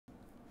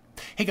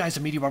Hey guys,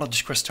 I'm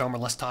Meteorologist Chris Tomer.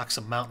 Let's talk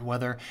some mountain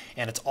weather,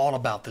 and it's all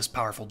about this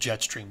powerful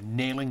jet stream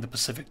nailing the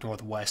Pacific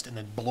Northwest and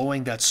then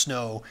blowing that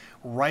snow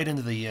right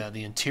into the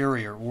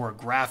interior.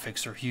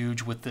 Orographics are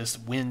huge with this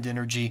wind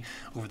energy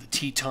over the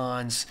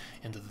Tetons,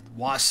 into the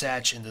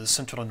Wasatch, into the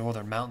central and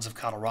northern mountains of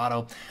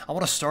Colorado. I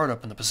want to start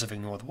up in the Pacific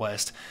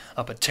Northwest,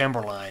 up at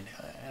Timberline.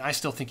 And I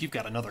still think you've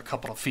got another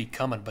couple of feet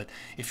coming, but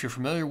if you're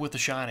familiar with The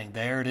Shining,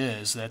 there it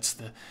is.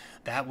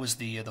 That was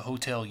the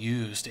hotel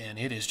used, and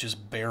it is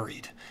just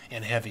buried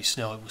in heavy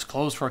snow. It was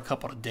closed for a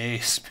couple of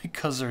days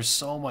because there's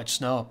so much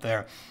snow up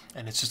there,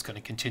 and it's just going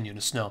to continue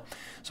to snow.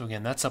 So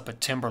again, that's up at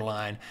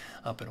Timberline,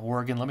 up in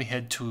Oregon. Let me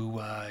head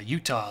to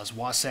Utah's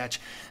Wasatch.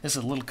 This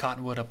is a little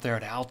Cottonwood up there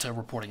at Alta,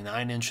 reporting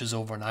 9 inches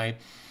overnight.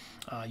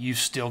 You've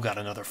still got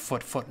another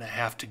foot and a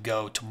half to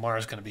go.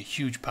 Tomorrow's going to be a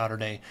huge powder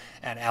day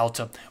at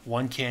Alta.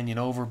 One canyon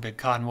over, Big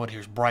Cottonwood.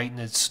 Here's Brighton.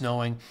 It's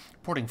snowing,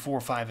 reporting 4 or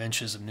 5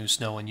 inches of new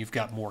snow, and you've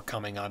got more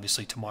coming.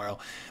 Obviously, tomorrow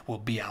will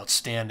be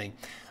outstanding.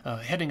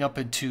 Heading up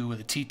into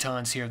the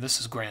Tetons here,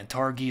 this is Grand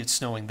Targhee. It's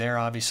snowing there,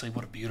 obviously.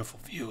 What a beautiful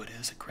view it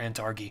is at Grand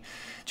Targhee.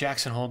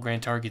 Jackson Hole,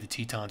 Grand Targhee, the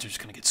Tetons are just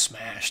going to get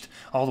smashed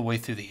all the way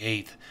through the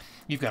 8th.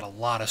 You've got a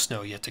lot of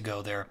snow yet to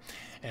go there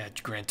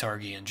at Grand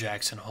Targhee and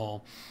Jackson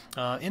Hole.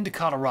 Into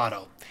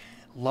Colorado.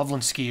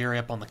 Loveland ski area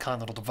up on the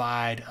Continental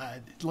Divide.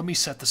 Let me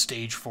set the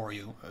stage for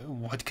you.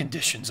 What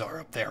conditions are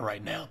up there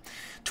right now?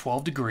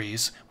 12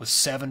 degrees with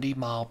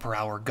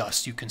 70-mile-per-hour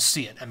gusts. You can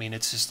see it. I mean,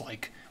 it's just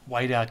like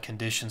whiteout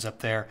conditions up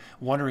there.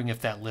 Wondering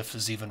if that lift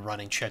is even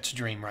running Chet's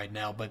Dream right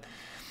now, but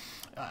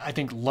I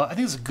think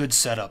it's a good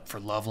setup for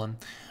Loveland.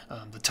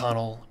 The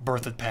tunnel,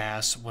 Berthoud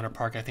Pass, Winter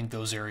Park, I think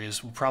those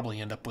areas will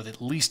probably end up with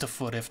at least a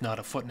foot, if not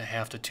a foot and a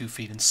half to 2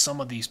 feet in some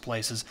of these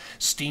places.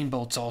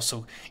 Steamboat's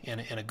also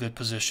in a good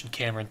position.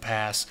 Cameron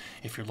Pass,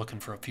 if you're looking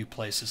for a few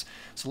places.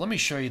 So let me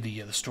show you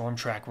the storm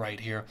track right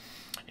here.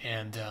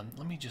 And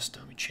let me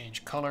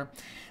change color.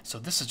 So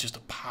this is just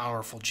a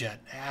powerful jet,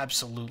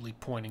 absolutely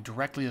pointing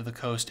directly to the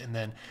coast, and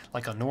then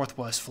like a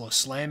northwest flow,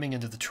 slamming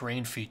into the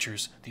terrain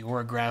features, the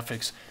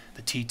orographics,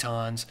 the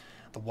Tetons,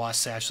 the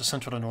Wasatch, the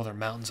central and northern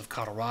mountains of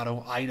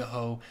Colorado,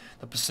 Idaho,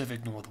 the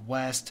Pacific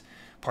Northwest,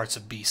 parts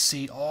of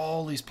BC,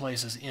 all these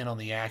places in on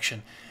the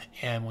action.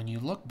 And when you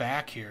look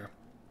back here,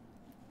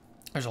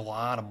 there's a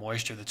lot of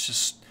moisture that's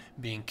just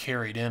being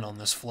carried in on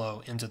this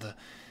flow into the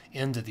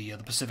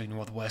Pacific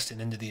Northwest and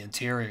into the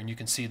interior. And you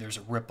can see there's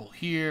a ripple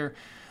here,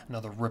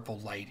 another ripple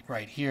light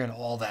right here, and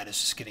all that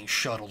is just getting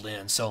shuttled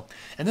in. So,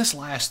 and this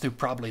lasts through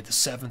probably the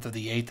 7th or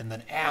the 8th, and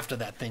then after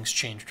that things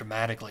change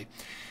dramatically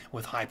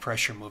with high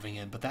pressure moving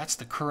in. But that's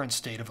the current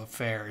state of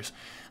affairs.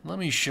 Let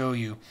me show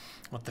you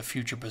what the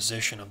future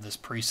position of this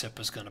precip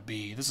is going to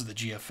be. This is the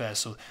GFS.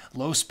 So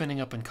low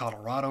spinning up in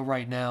Colorado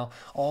right now.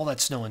 All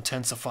that snow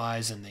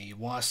intensifies in the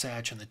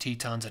Wasatch and the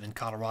Tetons and in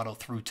Colorado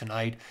through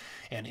tonight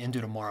and into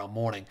tomorrow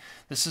morning.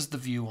 This is the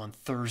view on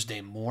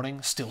Thursday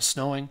morning. Still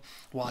snowing.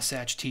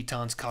 Wasatch,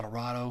 Tetons,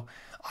 Colorado,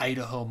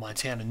 Idaho,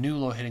 Montana, new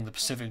low hitting the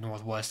Pacific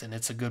Northwest, and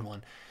it's a good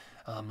one.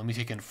 Let me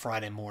take in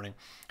Friday morning.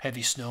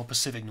 Heavy snow,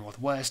 Pacific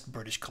Northwest,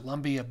 British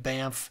Columbia,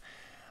 Banff,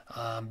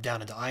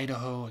 down into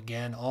Idaho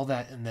again, all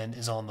that, and then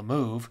is on the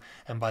move.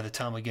 And by the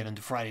time we get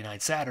into Friday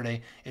night,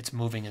 Saturday, it's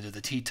moving into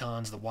the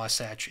Tetons, the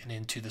Wasatch, and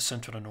into the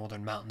central and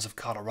northern mountains of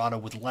Colorado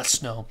with less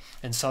snow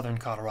in southern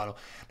Colorado.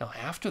 Now,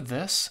 after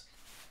this,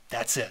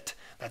 that's it.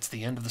 That's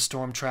the end of the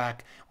storm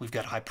track. We've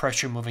got high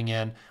pressure moving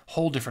in,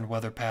 whole different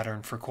weather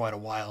pattern for quite a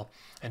while.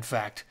 In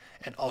fact,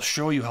 and I'll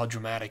show you how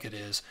dramatic it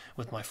is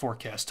with my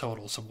forecast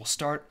total. So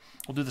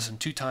we'll do this in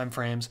 2 time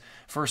frames.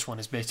 First one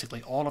is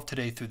basically all of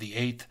today through the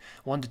 8th,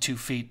 1 to 2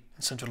 feet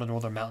in central and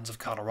northern mountains of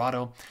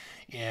Colorado.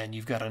 And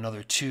you've got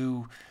another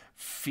 2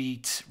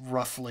 feet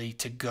roughly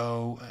to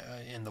go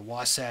in the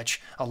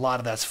Wasatch. A lot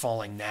of that's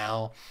falling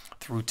now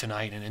through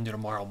tonight and into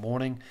tomorrow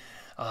morning,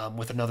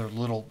 with another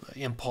little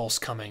impulse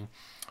coming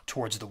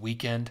towards the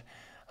weekend.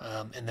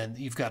 And then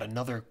you've got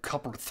another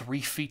couple of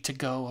 3 feet to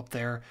go up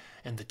there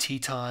in the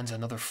Tetons,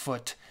 another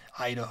foot,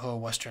 Idaho,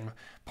 western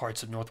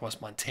parts of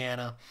northwest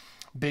Montana.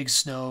 Big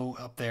snow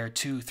up there,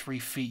 2-3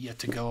 feet yet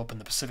to go up in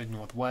the Pacific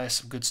Northwest.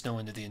 Some good snow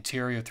into the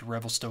interior through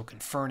Revelstoke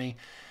and Fernie.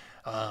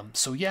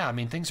 So yeah, I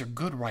mean, things are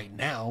good right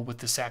now with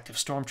this active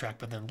storm track,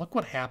 but then look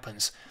what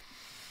happens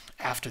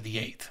after the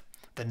 8th.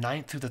 The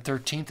 9th through the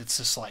 13th, it's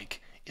just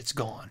like, it's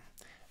gone.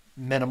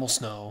 Minimal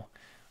snow,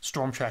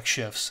 storm track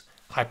shifts,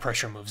 high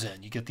pressure moves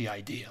in. You get the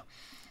idea.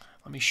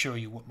 Let me show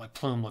you what my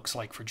plume looks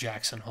like for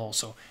Jackson Hole.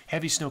 So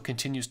heavy snow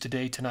continues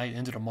today, tonight,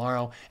 into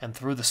tomorrow, and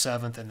through the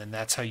 7th, and then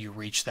that's how you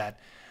reach that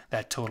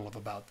total of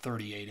about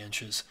 38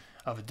 inches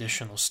of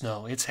additional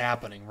snow. It's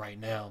happening right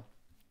now.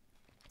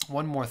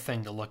 One more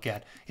thing to look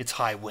at, it's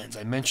high winds.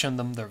 I mentioned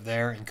them. They're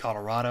there in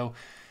Colorado.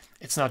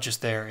 It's not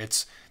just there.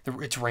 It's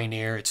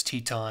Rainier, it's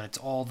Teton, it's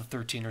all the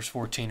 13ers,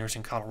 14ers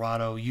in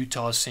Colorado.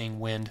 Utah's seeing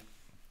wind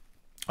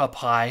up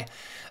high,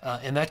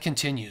 and that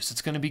continues.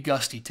 It's going to be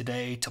gusty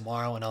today,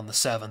 tomorrow, and on the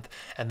 7th,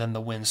 and then the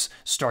winds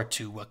start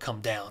to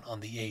come down on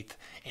the 8th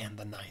and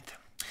the 9th.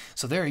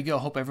 So there you go.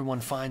 Hope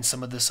everyone finds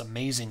some of this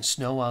amazing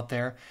snow out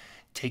there.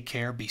 Take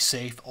care. Be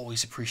safe.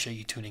 Always appreciate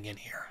you tuning in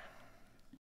here.